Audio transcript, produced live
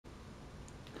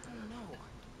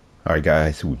Alright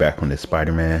guys, we back on this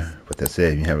Spider-Man. With that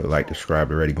said, if you haven't liked or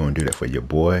subscribed already, go and do that for your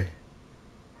boy.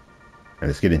 And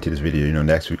let's get into this video. You know,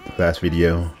 last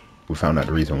video, we found out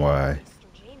the reason why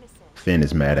Finn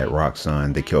is mad at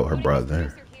Roxxon. They killed her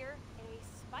brother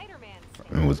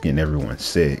and was getting everyone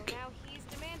sick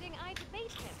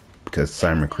because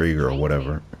Simon Krieger or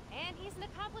whatever.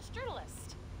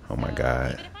 Oh my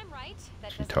god,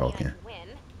 she's talking.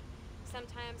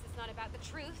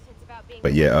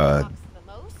 But yeah,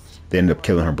 they ended up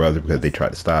killing her brother because they tried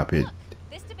to stop it.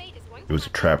 It was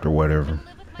trapped or whatever,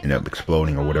 ended up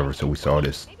exploding or whatever. So we saw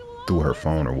this through her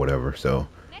phone or whatever. So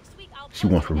she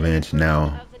wants revenge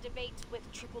now.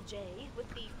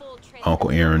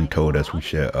 Uncle Aaron told us we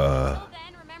should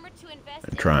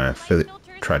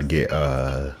try to get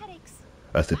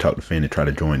us to talk to Finn and try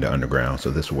to join the underground.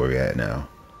 So this is where we're at now.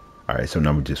 All right, so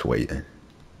now we're just waiting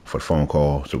for the phone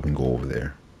call so we can go over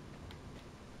there.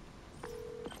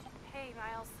 Hey,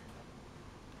 Miles.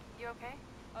 You okay?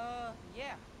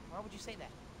 Yeah. Why would you say that?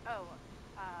 Oh,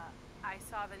 I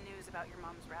saw the news about your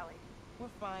mom's rally. We're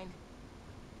fine.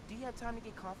 Do you have time to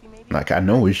get coffee, maybe? Like, I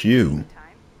know it's you.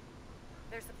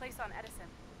 There's a place on Edison,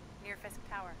 near Fisk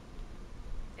Tower.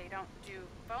 They don't do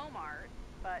foam art,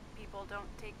 but people don't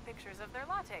take pictures of their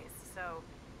lattes, so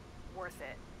worth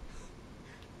it.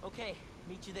 Okay,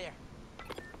 meet you there.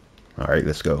 Alright,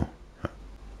 let's go.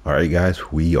 Alright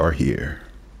guys, we are here.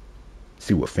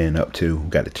 See what Finn up to.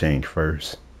 Got to change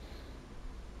first.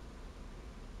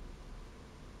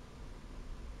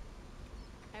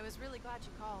 I was really glad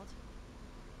you called.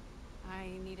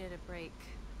 I needed a break.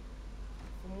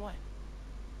 From what?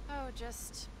 Oh,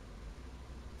 just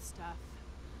stuff.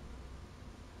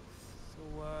 So,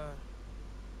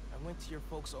 I went to your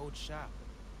folks' old shop.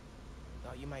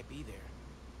 Thought you might be there.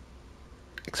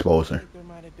 Expose her. Like there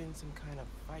might have been some kind of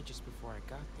fight just before I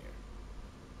got there.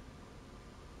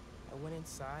 I went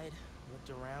inside, looked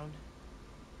around,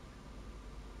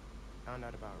 found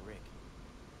out about Rick.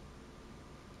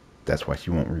 That's why she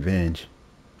want revenge.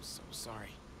 I'm so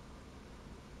sorry.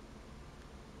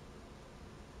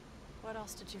 What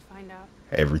else did you find out?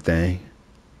 Everything.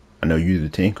 I know you're the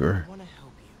Tinkerer. I want to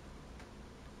help you.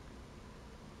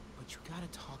 But you gotta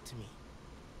talk to me.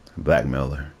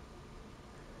 Blackmail her.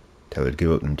 Tell her to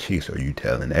give up them cheeks, or you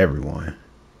telling everyone.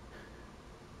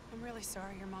 I'm really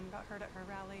sorry your mom got hurt at her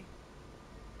rally.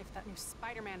 If that new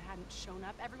Spider-Man hadn't shown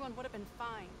up, everyone would have been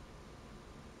fine.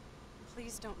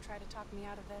 Please don't try to talk me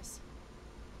out of this.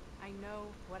 I know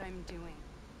what I'm doing.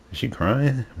 Is she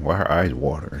crying? Why her eyes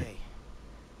watering? Okay.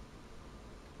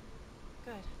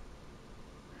 Good.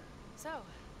 So,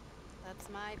 that's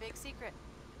my big secret.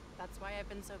 That's why I've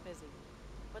been so busy.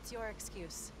 What's your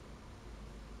excuse?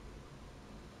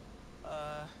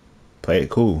 Play it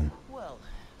cool. Well,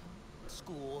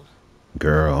 school.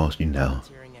 Girls, you know.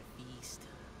 Volunteering at feast.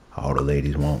 All the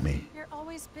ladies want me. You're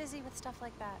always busy with stuff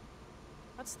like that.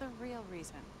 What's the real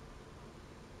reason?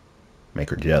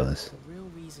 Make her jealous. The real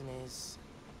reason is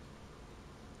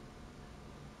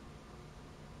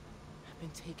I've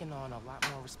been taking on a lot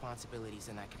more responsibilities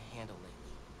than I can handle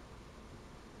lately.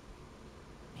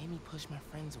 Made me push my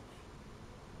friends away.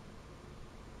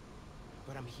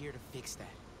 But I'm here to fix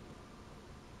that.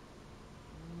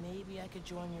 Maybe I could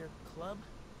join your club?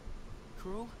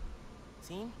 Crew?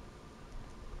 Team?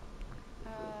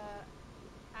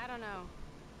 I don't know.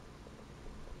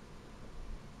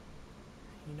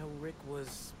 You know, Rick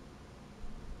was...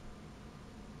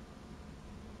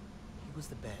 He was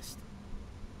the best.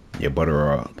 Yeah, butter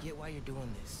her up. I get why you're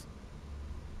doing this.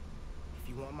 If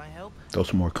you want my help, Throw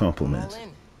some more I'm compliments. all in.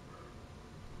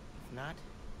 If not,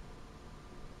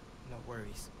 no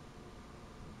worries.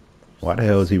 Why the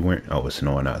hell is he wearing... Oh, it's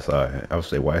snowing outside. I would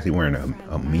say, why is he wearing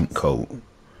a mink coat?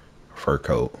 Fur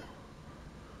coat.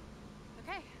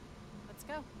 Okay, let's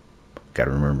go. Gotta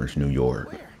remember it's New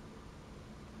York. Where?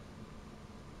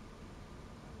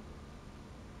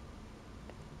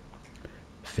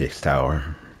 Fisk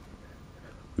Tower.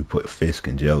 We put Fisk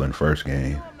in jail in the first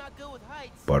game. No, I'm not good with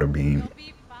heights. Butterbean You'll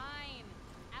be fine.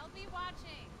 I'll be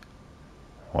watching.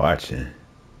 watching.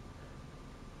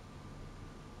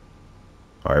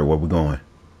 Alright, where we going?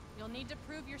 You'll need to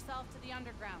prove yourself to the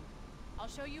underground. I'll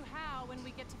show you how when we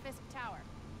get to Fisk Tower.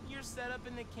 You're set up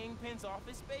in the Kingpin's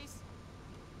office space?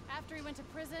 After he went to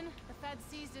prison, the feds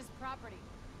seized his property.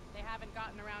 They haven't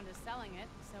gotten around to selling it,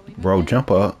 so we... Bro, jump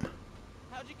up.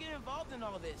 How'd you get involved in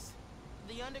all this?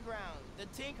 The underground, the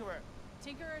Tinkerer.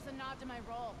 Tinkerer is a nod to my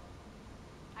role.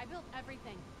 I built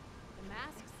everything. The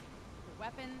masks, the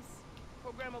weapons.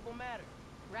 Programmable matter.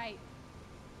 Right.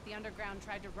 The underground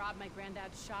tried to rob my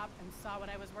granddad's shop and saw what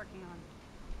I was working on.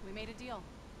 We made a deal.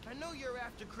 I know you're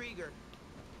after Krieger,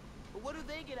 but what do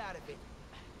they get out of it?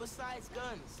 besides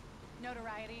guns?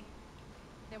 Notoriety.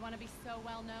 They want to be so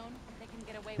well known, they can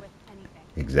get away with anything.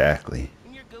 Exactly.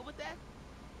 And you're good with that?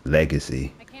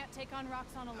 Legacy. I can't take on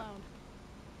Roxxon alone.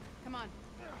 Come on.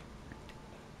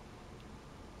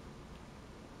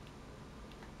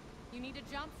 You need to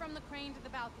jump from the crane to the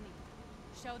balcony.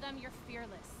 Show them you're fearless.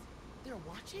 They're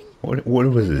watching? What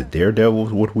was it?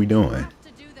 Daredevils? What are we You doing? have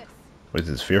to do this. What is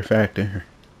this, Fear Factor?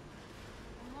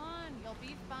 Come on, you'll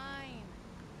be fine.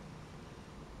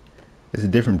 There's a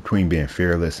difference between being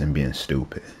fearless and being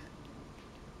stupid.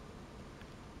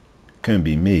 Couldn't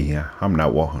be me. I'm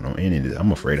not walking on any of this.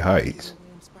 I'm afraid of heights.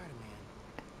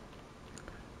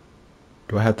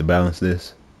 Do I have to balance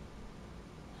this?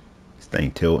 This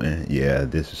thing tilting? Yeah,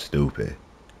 this is stupid.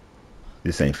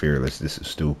 This ain't fearless. This is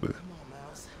stupid.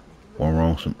 One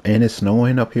wrong, and it's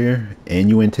snowing up here, and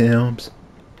you in Tim's.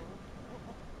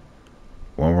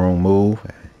 One wrong move,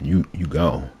 you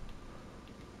go.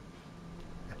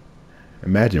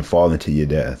 Imagine falling to your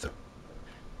death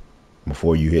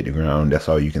before you hit the ground. That's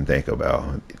all you can think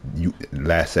about. You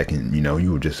last second,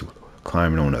 you were just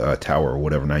climbing on a tower or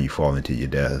whatever. Now you fall into your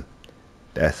death.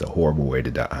 That's a horrible way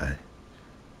to die.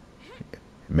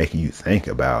 Making you think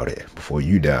about it before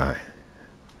you die.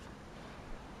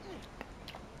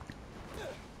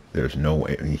 There's no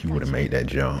way he would have made that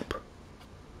jump.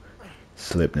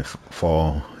 Slip and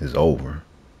fall is over.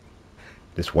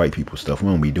 This white people stuff, we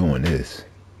don't be doing this.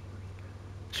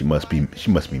 She must be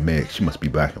mixed. She must be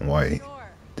black and white.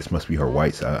 This must be her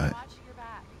white side.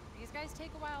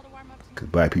 Cause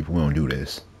black people, we don't do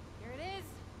this. Here it is,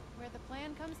 where the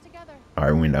plan comes together.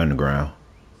 Alright, we in the underground.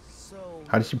 So,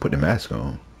 How did she put the mask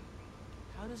on?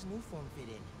 how does new form fit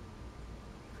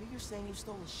in? You're saying you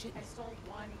stole a shipment. I stole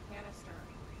one canister.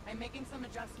 I'm making some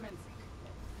adjustments.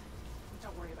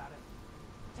 Don't worry about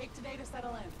it. Take today to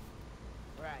settle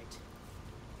in. Right.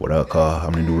 What up, Carl?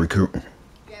 I'm the new recruit.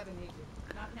 Gavin needs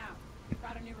you. Not now. We've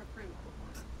got a new recruit.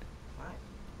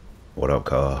 What up,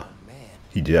 Carl? Oh, man.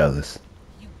 He jealous.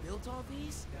 You built all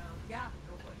these? Yeah,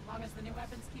 as long as the new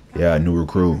weapons keep coming. Yeah, new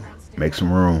recruit. Make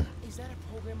some room. Is that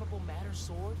a programmable matter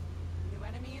sword? New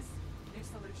enemies, new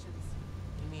solutions.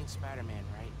 You mean Spider-Man,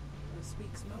 right? This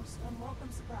week's most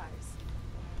unwelcome surprise.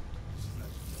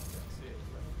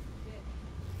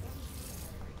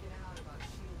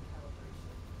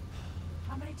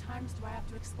 How many times do I have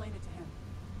to explain it to him?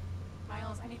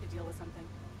 Miles, I need to deal with something.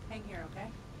 Hang here, okay?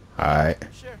 Alright.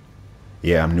 Sure.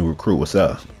 Yeah, I'm new recruit. What's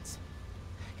up? Chance.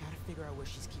 Gotta figure out where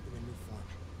she's keeping the new form.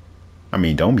 I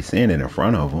mean, don't be saying it in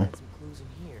front of him. Some clues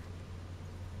in here.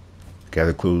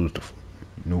 Gather clues to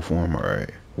new form.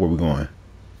 Alright. Where we going?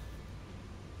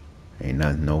 Ain't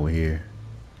nothing over here.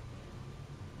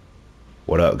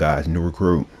 What up, guys? New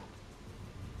recruit.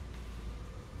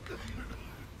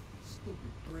 Stupid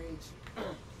bridge.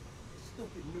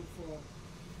 Stupid new form.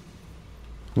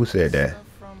 Who said that? Stuff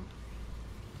from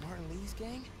Martin Lee's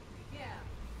gang? Yeah,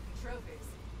 trophies.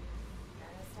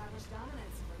 Gotta establish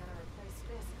dominance if we're gonna replace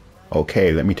Fisk.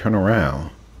 Okay, let me turn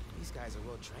around. These guys are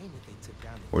well trained if they took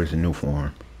down the Where's the new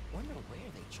form? Wonder where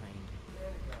they trained.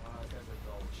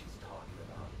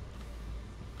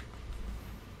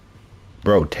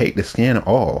 Bro, take the skin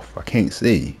off. I can't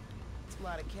see. It's a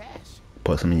lot of cash.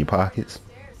 Put some in your pockets.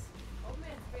 Upstairs, old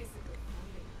man's basically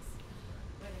funding us.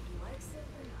 Whether he likes it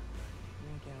or not.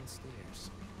 We're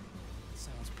downstairs.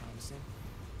 Sounds promising.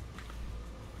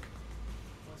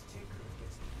 Once Tinker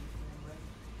gets the new form ready.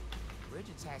 Bridge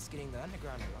attack's getting the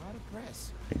underground a lot of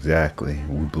press. Exactly.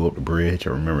 We blew up the bridge. I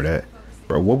remember that.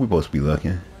 Bro, what we supposed to be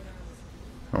looking?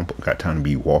 I don't got time to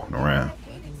be walking around.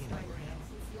 Plugging in around.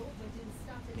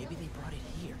 Maybe they brought it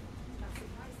here.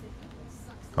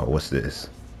 Oh, what's this?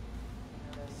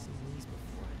 Seen these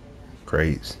before.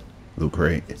 Crates. Loot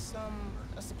crate. This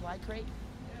a supply crate?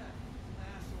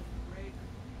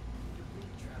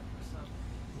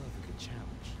 Love a good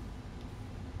challenge.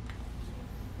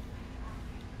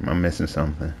 Am I missing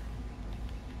something?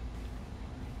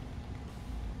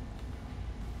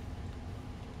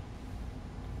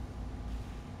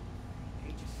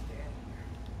 They just stand here.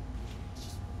 It's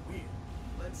just weird.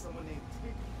 Let someone named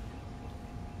Tinker.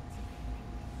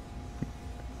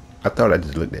 I thought I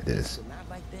just looked at this. So not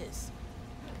like this.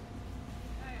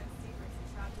 I have secrets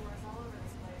and trapdoors all over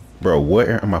this place. Bro,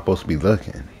 where am I supposed to be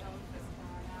looking?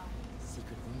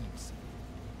 Secret rooms.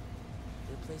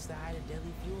 Good place to hide a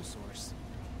deadly fuel source.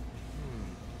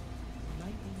 Might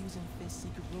be using Fisk's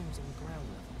secret rooms on the ground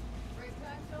level. Break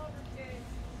time's over, kids.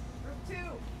 Room 2,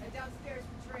 head downstairs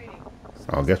for training.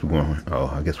 Oh, I guess we're going.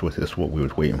 Oh, I guess this is what we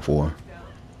was waiting for.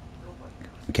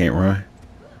 We can't run.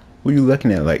 Who you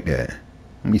looking at like that?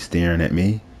 Don't be staring at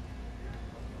me.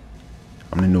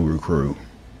 I'm the new recruit.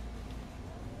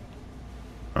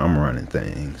 I'm running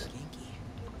things.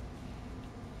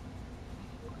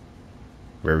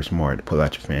 Very smart to pull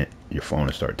out your phone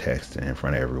and start texting in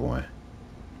front of everyone.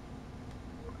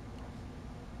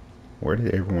 Where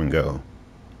did everyone go?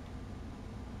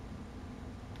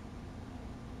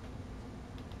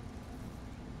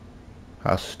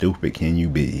 How stupid can you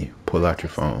be? Pull out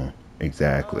your phone.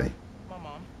 Exactly. My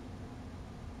mom.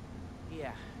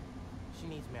 Yeah, she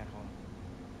needs me at home.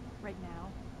 Right now?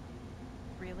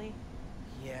 Really?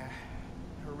 Yeah,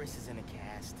 her wrist is in a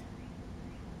cast.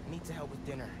 I need to help with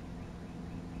dinner.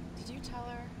 Did you tell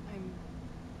her I'm...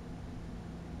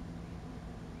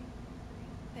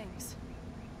 Thanks.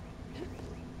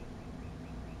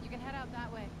 You can head out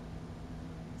that way.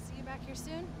 See you back here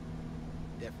soon?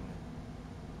 Definitely.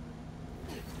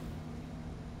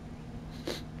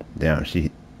 Damn,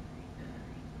 she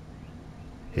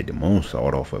hit the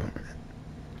moonsault off of him.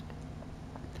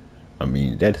 I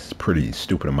mean, that's pretty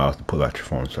stupid amount to pull out your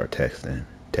phone and start texting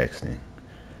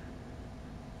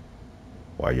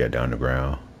while you're down the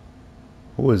ground.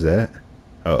 Who was that?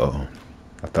 Uh-oh.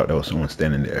 I thought that was someone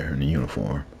standing there in a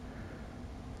uniform.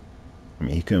 I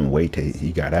mean, he couldn't wait till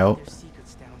he got out. There's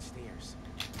secrets downstairs.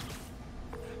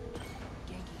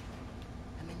 Genki,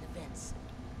 I'm in the vents.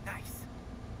 Nice.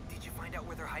 Did you find out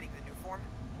where they're hiding the new form?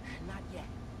 Not yet,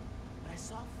 but I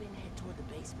saw Finn head toward the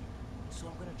basement, so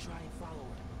I'm gonna try and follow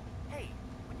her. Hey,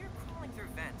 when you're crawling through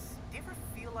vents, do you ever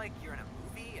feel like you're in a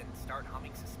movie and start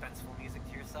humming suspenseful music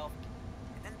to yourself?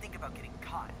 And then think about getting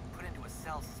caught, put into a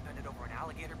cell suspended over an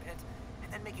alligator pit,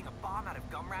 and then making a bomb out of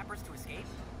gum wrappers to escape?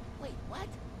 Wait, what?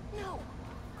 No.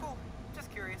 Cool. Just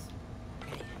curious.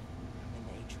 Okay, I'm in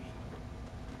the atrium.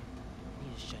 I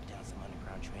need to shut down some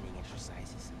underground training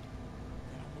exercises.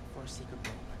 Then I'll look for a secret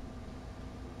room.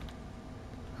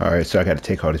 Alright, so I got to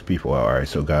take all these people out. Alright,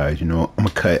 so guys, you know, I'm going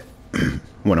to cut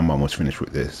when I'm almost finished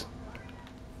with this.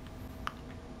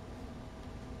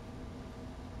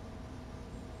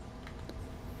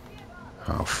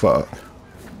 Oh, fuck.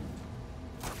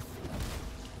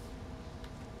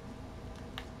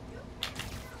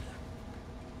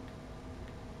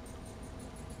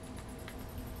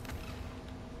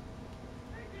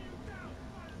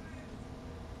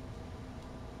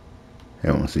 They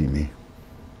don't see me.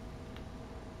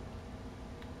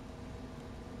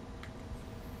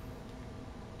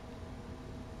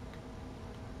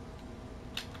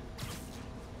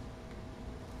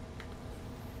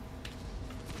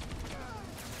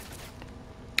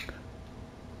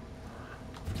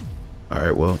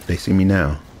 Alright, well, they see me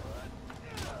now.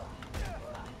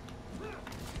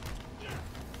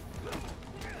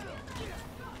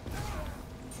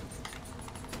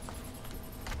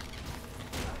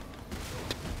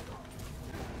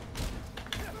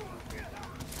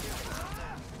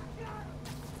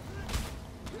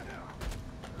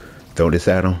 Throw this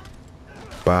at him.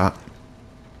 Bop.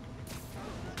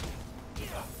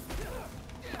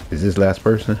 Is this last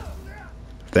person?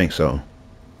 I think so.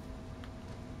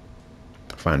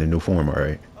 Find a new form,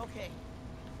 alright. Okay.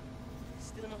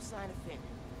 Still no sign of Finn.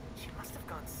 She must have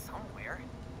gone somewhere.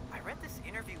 I read this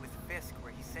interview with Fisk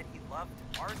where he said he loved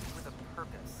art with a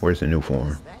purpose. Where's the new form?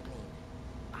 What's that mean?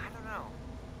 I don't know.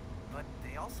 But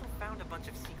they also found a bunch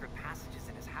of secret passages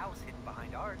in his house hidden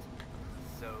behind art.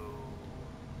 So...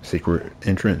 Secret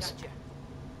entrance? Gotcha.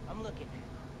 I'm looking.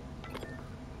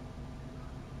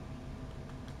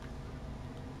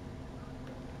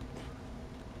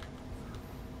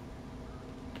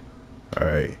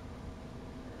 Alright.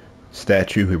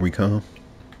 Statue, here we come.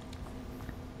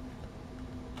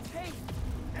 Hey!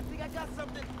 I think I got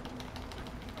something!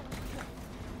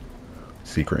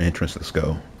 Secret entrance, let's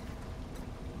go.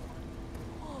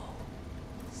 Whoa!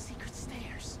 Secret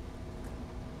stairs.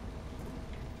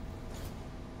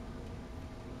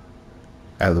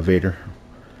 Elevator.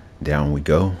 Down we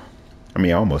go. I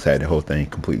mean, I almost had the whole thing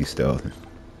completely stealth.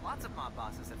 Lots of mob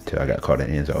bosses have Till I got caught at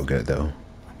the ends all good, though. Wonder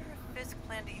if Fisk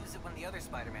planned to use it when the other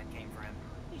Spider-Man came for him.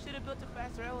 He should have built a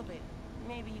faster elevator.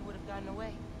 Maybe he would have gotten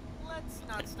away. Let's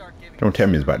not start giving... Don't tell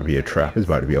me it's about to be a trap. It's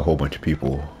about to be a whole bunch of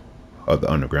people of the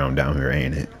underground down here,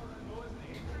 ain't it?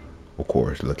 Of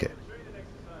course, look at.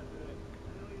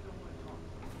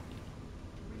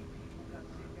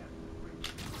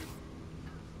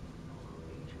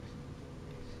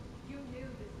 You knew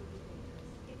this would be dangerous.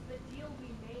 It's the deal we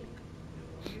made.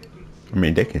 I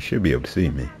mean, they should be able to see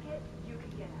me. Packet, you can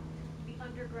get out. The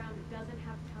underground doesn't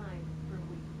have time for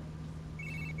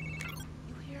weaklings.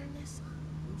 You hearing this?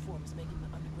 Reform's making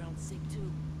the underground sick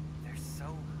too. They're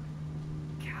so...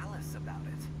 callous about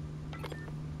it.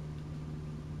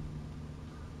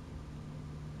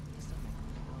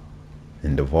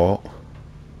 In the vault.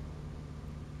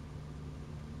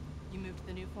 You moved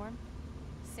the new form?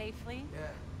 safely? Yeah,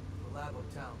 the lab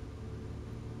uptown.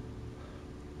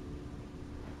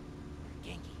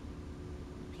 Genki,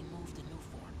 he moved to new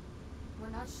form. We're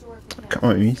not sure if the Come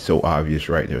on, he's so obvious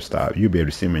right there. Stop. You'll be able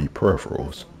to see him in your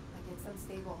peripherals. Like it's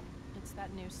unstable. It's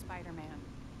that new Spider-Man.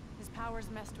 His powers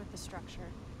messed with the structure.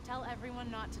 Tell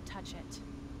everyone not to touch it.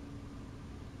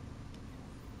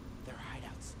 They're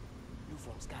hideouts. New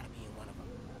form's gotta be in one of them.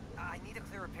 I need a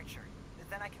clearer picture.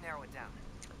 Then I can narrow it down.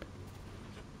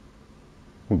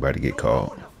 We about to get Don't know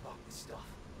caught. enough about this stuff.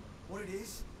 What it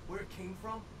is, where it came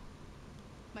from.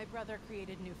 My brother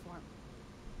created new form.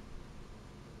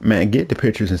 Man, get the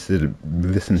pictures instead of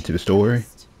listening to the story.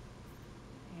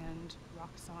 And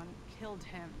Roxxon killed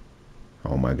him.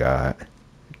 Oh my God.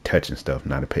 Touching stuff,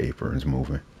 not a paper, is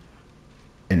moving.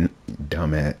 And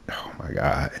dumbass. Oh my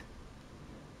God.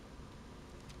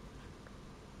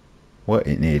 What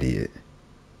an idiot.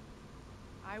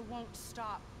 I won't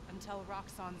stop until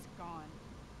Roxxon's gone.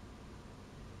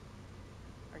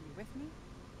 Are you with me?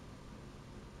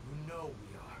 You know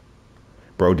we are.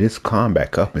 Bro, just climb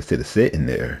back up instead of sitting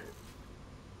there.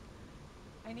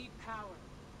 I need power.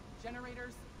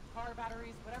 Generators, car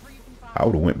batteries, whatever you can find. I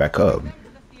would have went back up. Bring them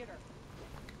to the theater.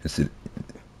 Instead,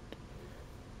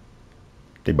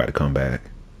 they about to come back.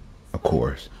 Of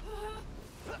course.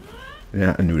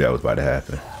 Yeah, I knew that was about to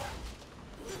happen.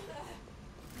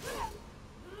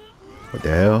 What the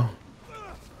hell?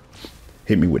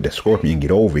 Hit me with the scorpion,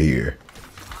 get over here.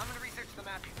 I'm gonna research the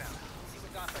map you found. See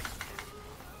what dots I can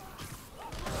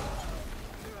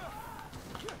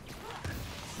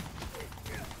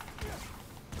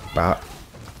hit. Bop.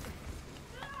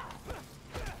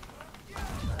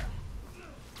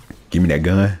 Give me that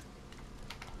gun.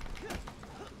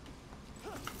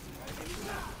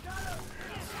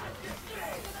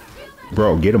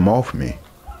 Bro, get him off me.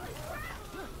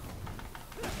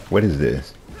 What is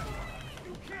this?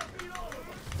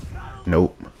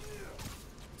 Nope.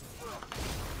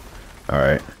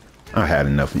 Alright. I had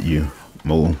enough of you.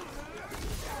 Move.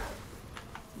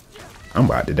 I'm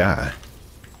about to die.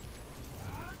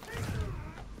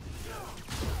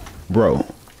 Bro.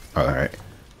 Alright.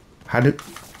 How do...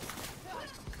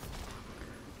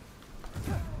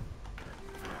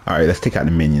 Alright, let's take out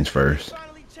the minions first.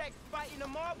 Finally checked fighting a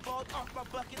mob ball off my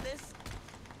bucket list.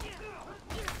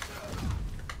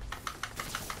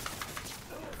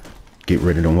 Get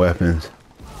rid of them weapons.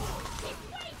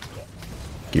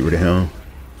 Get rid of him.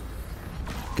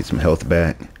 Get some health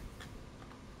back.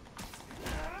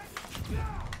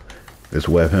 Let's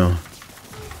web him.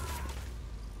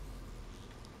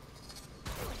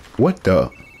 What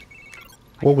the?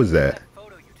 What was that?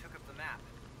 Photo you took of the map.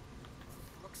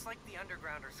 Looks like the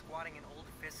underground are squatting in old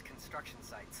Fisk construction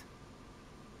sites.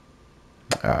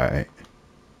 Alright.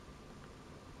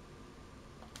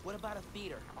 What about a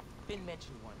theater? Finn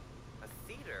mentioned one. A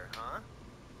theater, huh?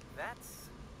 That's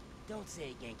Don't say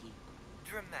it, Genki.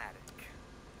 dramatic.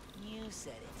 You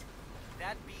said it.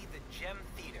 That'd be the Gem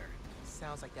Theater.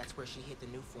 Sounds like that's where she hit the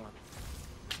new form.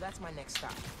 That's my next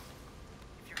stop.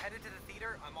 If you're headed to the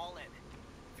theater, I'm all in.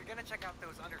 If you're gonna check out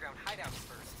those underground hideouts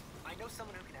first, I know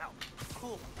someone who can help.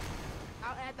 Cool.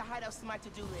 I'll add the hideouts to my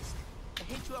to-do list. I'll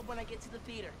hit you up when I get to the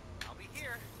theater. I'll be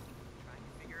here, trying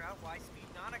to figure out why Speed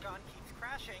Nonagon keeps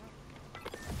crashing.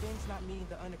 Finn's not meeting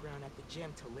the underground at the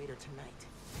gym till later tonight.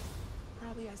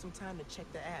 Probably has some time to check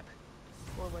the app.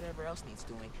 Or whatever else needs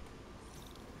doing.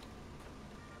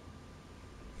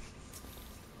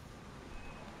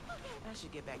 I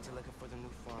should get back to looking for the new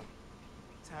farm.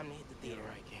 Time to hit the theater.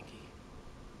 Right, Genki.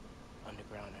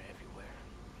 Underground are everywhere.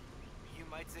 You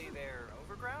might say they're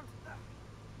overground?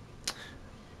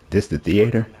 This the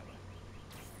theater?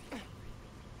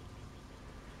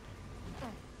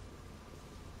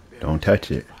 Don't touch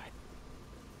it.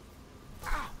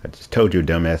 I just told your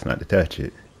dumbass not to touch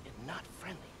it. And not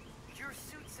friendly. Your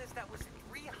suit says that was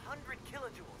 300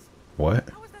 kilojoules. What?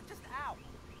 How is that just out?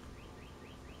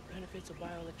 Benefits of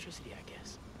bioelectricity, I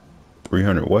guess.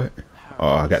 300 what? Oh,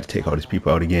 I got to take all these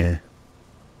people out again.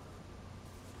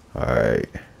 Alright.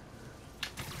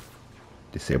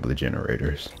 Disable the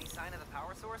generators. Any sign of the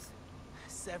power source?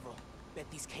 Several. Bet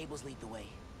these cables lead the way.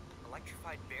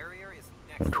 Electrified barrier is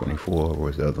next. 124,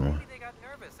 where's the other one? Maybe they got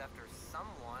nervous after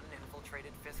someone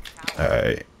infiltrated Fisk Tower.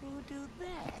 Alright. Who do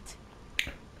that?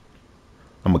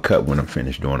 I'm gonna cut when I'm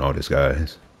finished doing all this,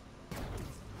 guys.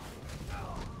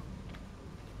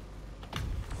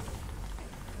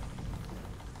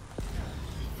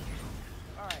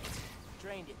 Alright.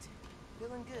 Drained it.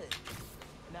 Feeling good.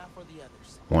 Now for the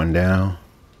others. One down.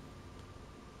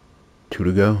 2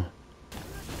 to go.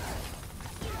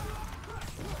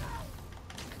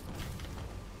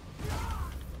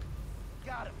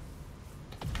 Got him.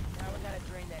 Now we gotta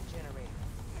drain that generator.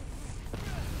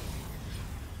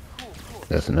 Cool.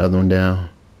 That's another one down.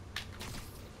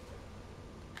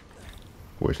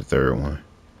 Where's the third one?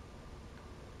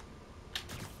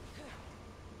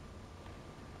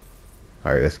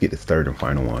 Alright, let's get this third and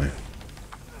final one.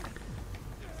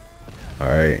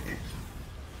 Alright.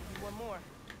 One more.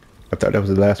 I thought that was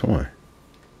the last one.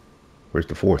 Where's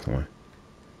the fourth one?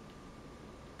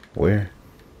 Where?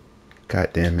 God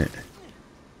damn it.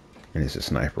 And it's a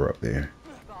sniper up there.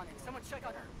 Someone check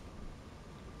on her.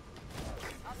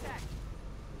 Outside.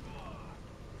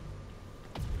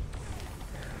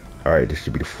 Alright, this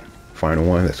should be the final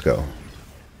one. Let's go.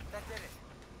 That did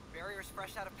it. Barrier's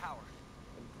fresh out of power.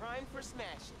 And prime for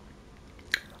smashing.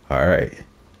 Alright.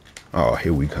 Oh,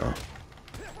 here we come.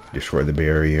 Destroy the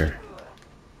barrier.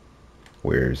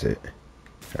 Where is it?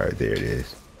 Alright, there it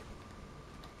is.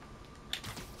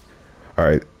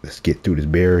 Alright, let's get through this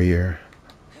barrier.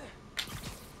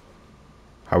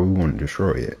 How we want to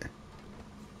destroy it?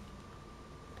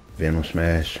 Venom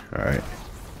smash. Alright.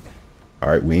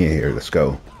 Alright, we in here. Let's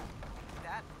go.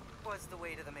 That was the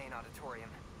way to the main auditorium.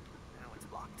 Now it's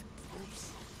blocked.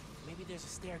 Oops. Maybe there's a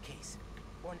staircase.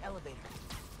 Or an elevator.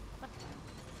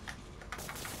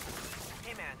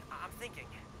 Hey man, I'm thinking.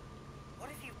 What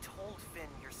if you told Finn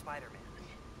you're Spider-Man?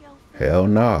 Yo, Hell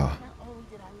nah. not only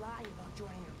did I lie about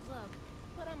joining your club,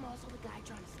 but I'm also the guy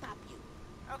trying to stop you.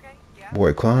 Okay, yeah.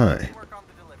 Boy, Klein. Work on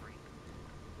the delivery.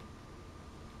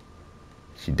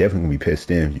 She definitely gonna be pissed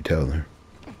in if you tell her.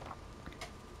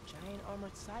 Giant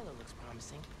armored silo looks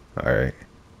promising. Alright.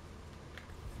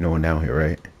 No one down here,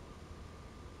 right?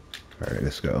 Alright,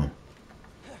 let's go.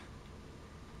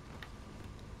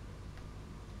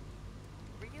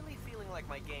 Really feeling like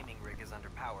my gaming rig is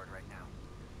underpowered right now.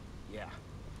 Yeah.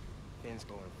 Finn's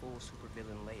going full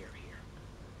supervillain layer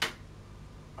here.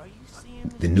 Are you seeing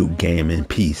The new gaming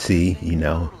PC, you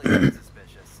know. Totally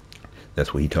suspicious.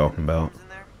 That's what he talking about. Arms in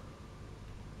there?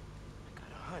 I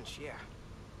got a hunch, yeah.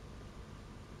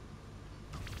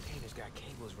 Painter's got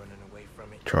cables running away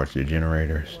from it. Charge the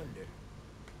generators. I wonder.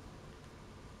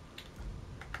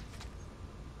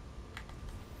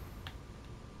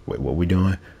 Wait, what we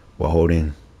doing? We're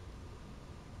holding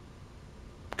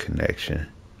connection.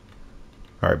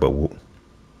 Alright, but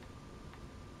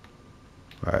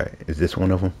alright, is this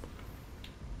one of them?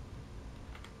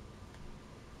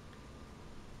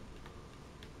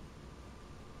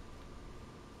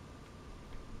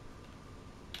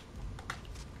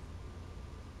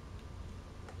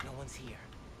 No one's here.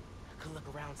 I could look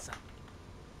around some.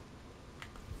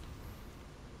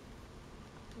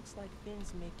 Looks like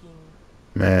Finn's making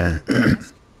Man.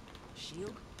 mask,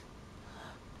 shield.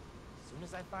 As soon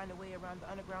as I find a way around the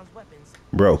underground's weapons,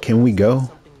 Bro, can we go?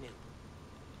 something new.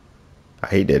 I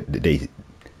hate that they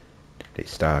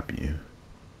stop you.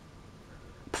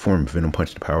 Perform Venom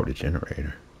Punch to power the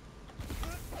generator.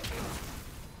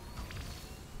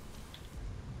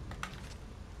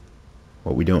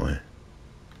 What we doing?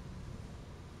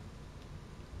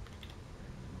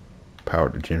 Power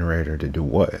the generator to do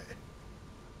what?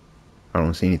 I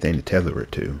don't see anything to tether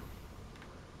it to.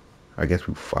 I guess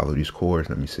we follow these cords.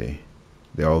 Let me see.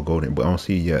 They're all golden, but I don't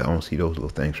see yet. I don't see those little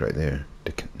things right there.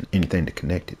 Anything to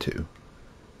connect it to.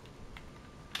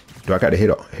 Do I got to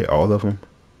hit all of them?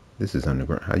 This is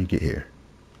underground. How you get here?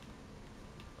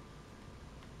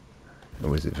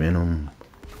 Or is it Venom?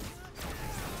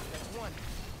 That's one.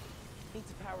 Need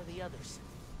to power the others.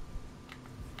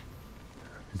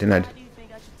 Then I. How do you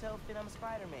think I should tell Finn I'm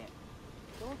Spider-Man?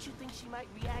 Don't you think she might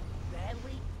react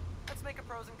badly? Let's make a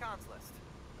pros and cons list.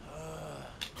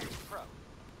 Pro.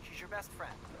 She's your best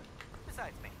friend.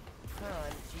 Besides me. Con,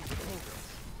 she's a tinker.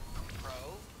 Pro.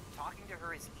 Talking to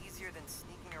her is easier than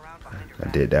sneaking around behind her I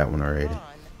back. did that one already. Con,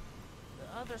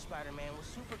 the other Spider-Man was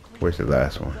super clear. Where's the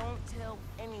last one? Don't tell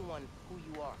anyone who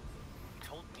you are. You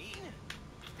told me.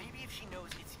 Maybe if she knows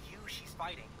it's you she's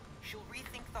fighting, she'll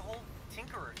rethink the whole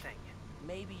Tinkerer thing.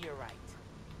 Maybe you're right.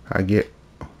 I get.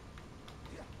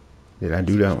 Did I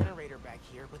do There's that a one? generator back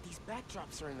here, but these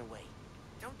backdrops are in the way.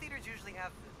 Don't theaters usually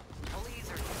have pulleys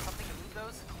or something to move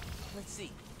those? Let's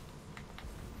see.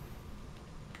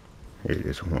 Here,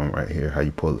 this one right here. How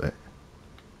you pull it?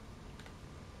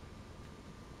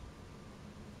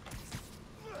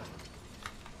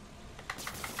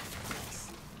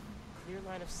 Nice. Clear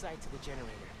line of sight to the generator.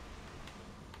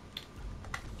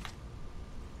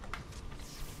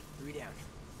 3 down.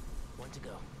 1 to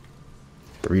go.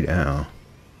 3 down.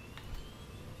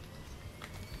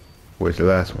 Where's the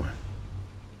last one?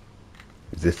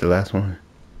 Is this the last one?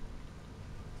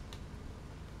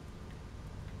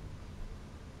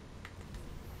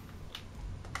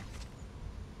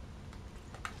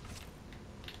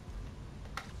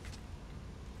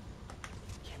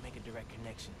 direct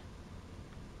connection.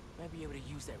 Might be able to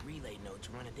use that relay node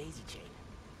to run a daisy chain.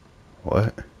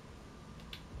 What? That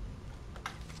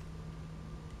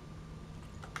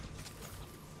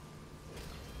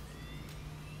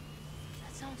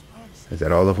sounds promising. Is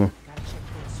that all of them? Gotta check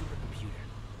for the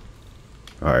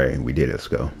supercomputer. All right, we did it. Let's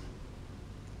go.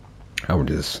 I was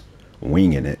just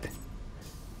winging it.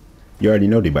 You already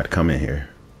know they about to come in here.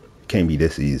 It can't be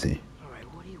this easy. All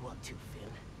right, what are you up to, Finn?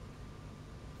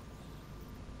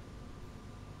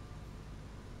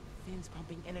 Finn's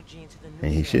pumping energy into the new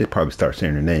And he cell. should probably start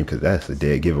saying her name because that's a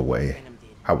dead giveaway. Venom did.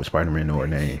 How would Spider-Man know her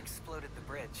She name? exploded the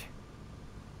bridge.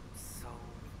 So,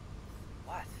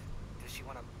 what? Does she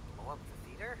want to blow up the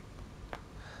theater?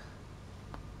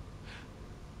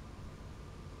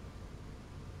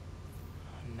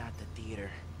 Not the theater.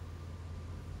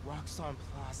 Roxxon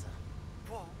Plaza.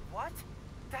 Whoa, what?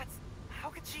 That's... how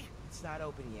could she... It's not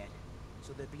open yet,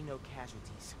 so there'll be no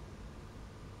casualties.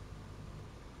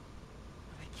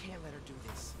 But I can't let her do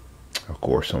this. Of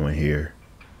course, someone here.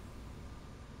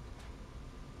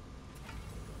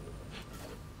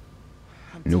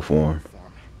 I'm New taking form.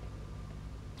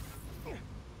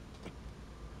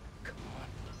 Come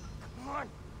on. Come on.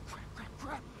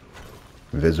 Crap.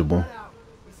 Invisible.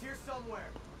 He's here somewhere.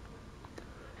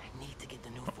 I need to get the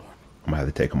new form. I'm gonna have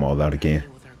to take them all out again.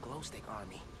 With our glow stick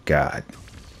army. God.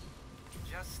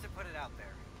 Just to put it out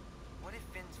there, what if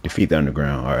Finn's... Defeat the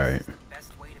underground. All right.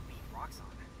 best way to beat Roxxon?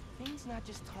 Finn's not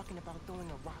just talking about throwing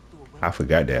a rock through a window. I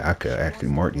forgot that I could She actually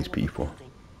wants mark to these blow up a people.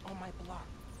 building on my block.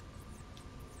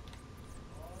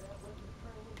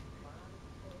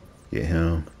 Get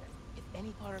him. If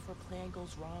any part of her plan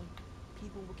goes wrong,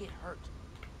 people will get hurt.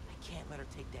 I can't let her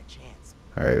take that chance.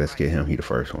 All right, let's get him. He the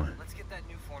first one. Let's get that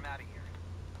new form out of here.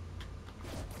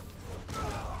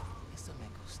 Eso me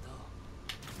gustó.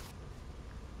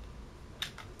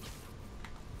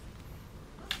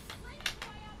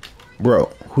 Bro,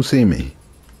 who see me?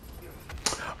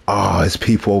 Oh, it's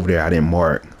people over there I didn't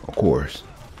mark. Of course.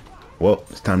 Well,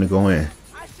 it's time to go in.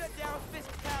 I shut down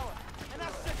Fisk Tower, and I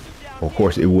shut you down. Of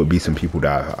course, it would be some people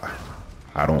that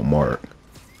I don't mark.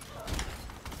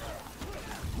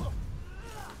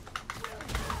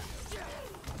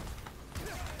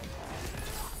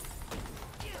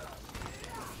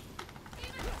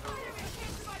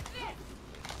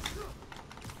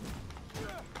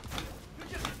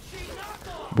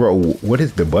 Bro, what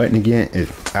is the button again?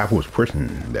 I was pushing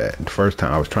that the first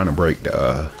time. I was trying to break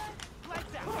the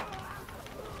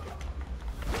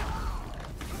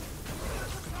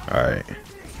Alright.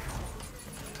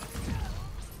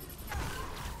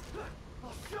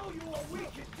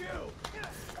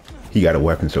 He got a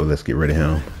weapon, so let's get rid of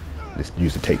him. Let's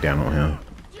use the takedown on him.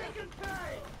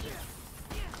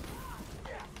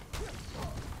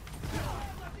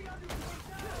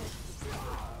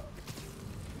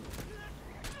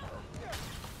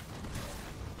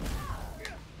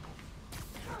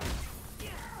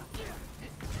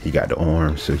 He got the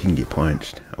arm, so he can get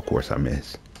punched. Of course, I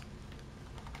missed.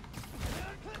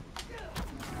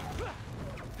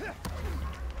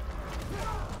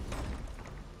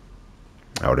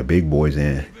 Oh, the big boy's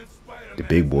in. The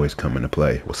big boy's coming to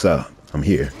play. What's up? I'm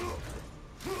here.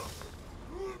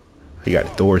 He got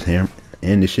the Thor's hammer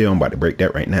and the shield. I'm about to break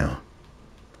that right now.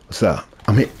 What's up?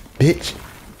 I'm here, bitch.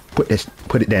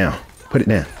 Put it down. Put it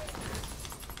down.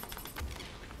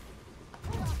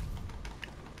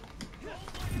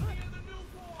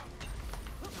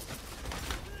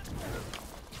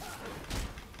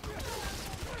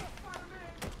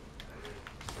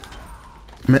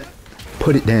 Man,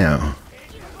 put it down.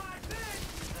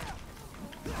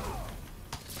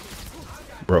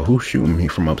 Bro, who's shooting me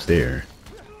from upstairs?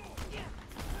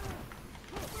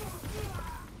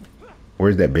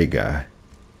 Where's that big guy?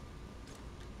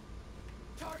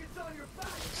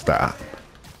 Stop.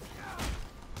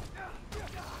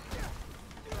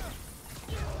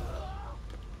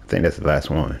 I think that's the last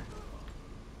one.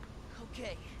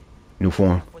 Okay. New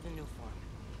form. For the new form.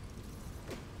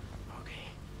 Okay.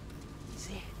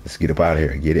 Easy. Let's get up out of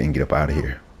here. Get it and get up out of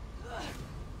here.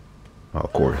 Oh,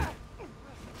 of course.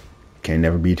 Can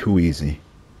never be too easy.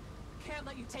 Can't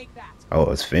let you take that. Oh,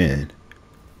 it's Finn.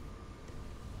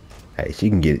 Hey, she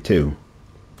can get it too.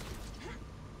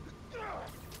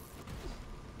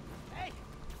 Hey!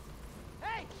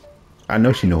 Hey! I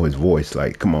know she know his voice.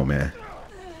 Like, come on, man.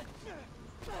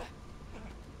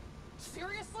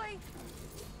 Seriously?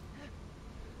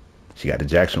 She got the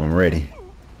Jackson ready.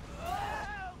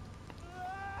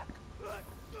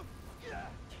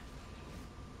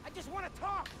 I just want to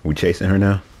talk. We chasing her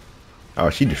now? Oh,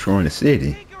 she destroying the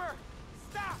city. Tinkerer,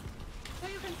 stop! So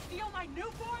you can steal my new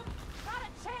form? Not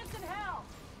a chance in hell.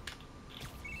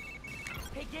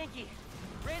 Hey, Genki.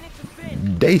 Ran into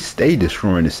Finn. They stay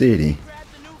destroying the city. Grab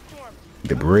the new form.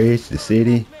 The bridge, the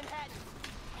city. Manhattan.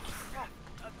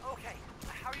 Okay,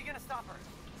 how are you gonna stop her?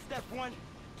 Step 1,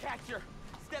 capture.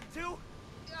 Step 2,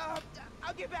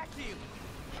 I'll get back to you.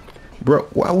 Bro,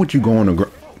 why would you go on the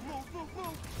ground? Move.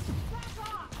 Back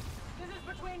off! This is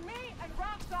between me and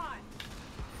Roxxon!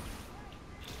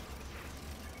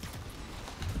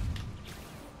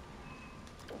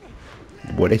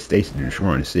 Boy, they stay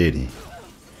destroying the city.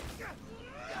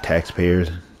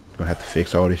 Taxpayers gonna have to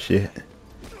fix all this shit.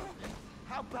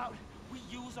 How about we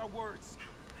use our words?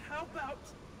 How about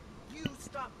you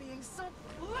stop being so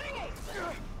flingy?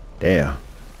 Damn.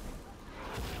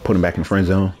 Put him back in the friend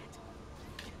zone.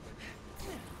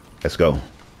 Let's go. It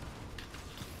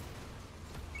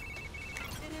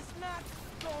is not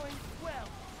going well.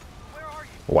 Where are you?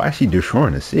 Why is she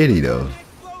destroying the city though?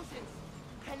 Explosions.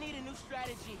 I need a new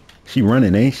strategy. She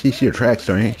running, ain't she? She a track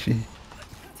star, ain't she?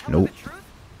 Nope.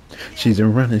 She's a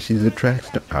running, she's a track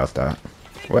star. I'll stop.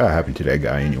 What happened to that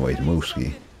guy anyways,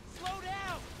 Mooski? Slow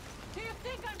down. Do you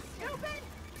think I'm stupid?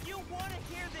 You want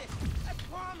to hear this? I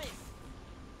promise.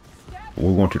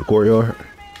 We're going to the courtyard.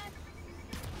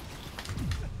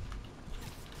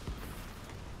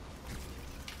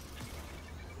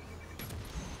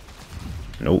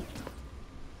 Nope.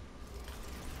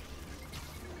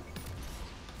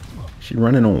 She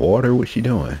running on water? What's she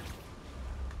doing?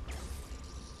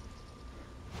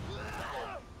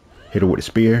 Hit her with a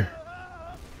spear.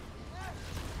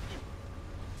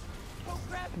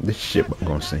 This ship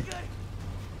gonna sink.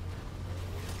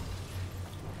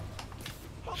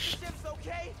 Hope the ship's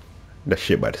okay. That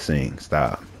shit about to sink.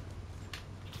 Stop.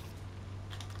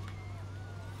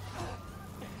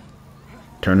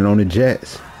 Turning on the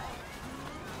jets.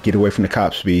 Get away from the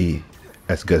cop speed,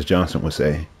 as Gus Johnson would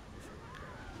say.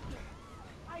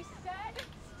 I said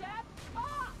step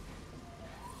off!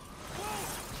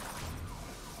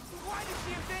 Why did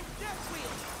she invent death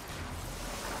wheels?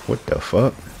 What the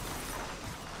fuck?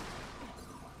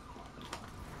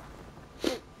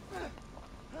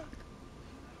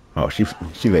 Oh,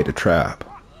 she laid a trap.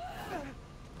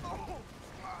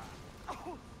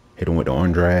 Hit him with the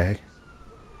arm drag.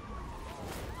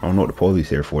 I don't know what the police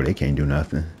here for. They can't do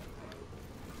nothing.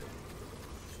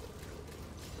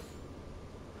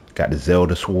 Got the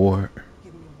Zelda sword.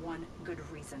 Give me one good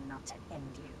reason not to end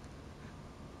you.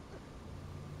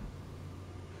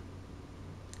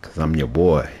 Cause I'm your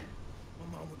boy.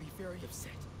 My mom would be very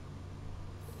upset.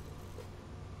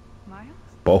 Miles?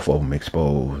 Both of them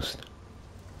exposed.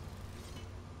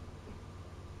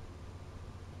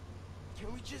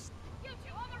 Can we just... You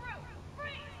two on the roof!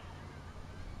 Freeze!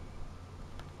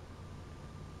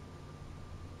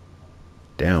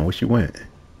 Damn, where she went?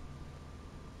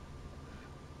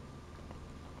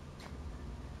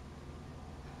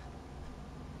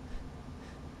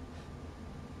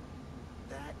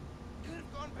 That could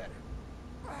have gone better.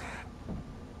 I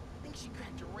think she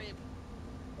cracked a rib.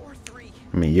 Or 3.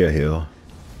 I mean, yeah, Hill.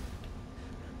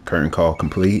 Curtain call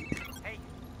complete. Hey,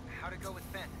 how'd it go with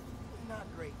Finn? Not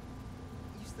great.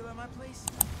 You still at my place?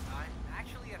 I'm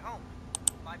actually at home.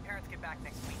 My parents get back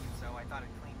next week, so I thought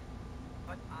I'd clean.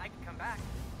 But I can come back.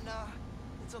 Nah,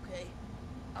 it's okay.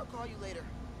 I'll call you later.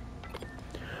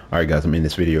 Alright guys, I'm in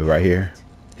this video right here.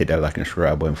 Hit that like and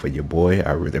subscribe button for your boy.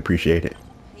 I really appreciate it.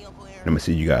 Hey, Uncle Aaron. I'm gonna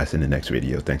see you guys in the next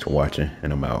video. Thanks for watching,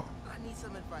 and I'm out. I need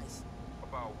some advice.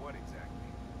 About what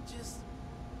exactly? Just...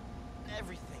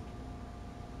 everything.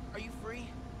 Are you free?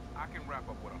 I can wrap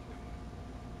up what I'm doing.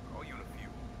 Call you in a few.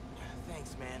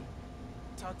 Thanks, man.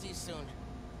 Talk to you soon.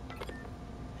 I have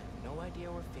no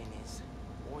idea where Finn is,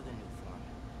 or the new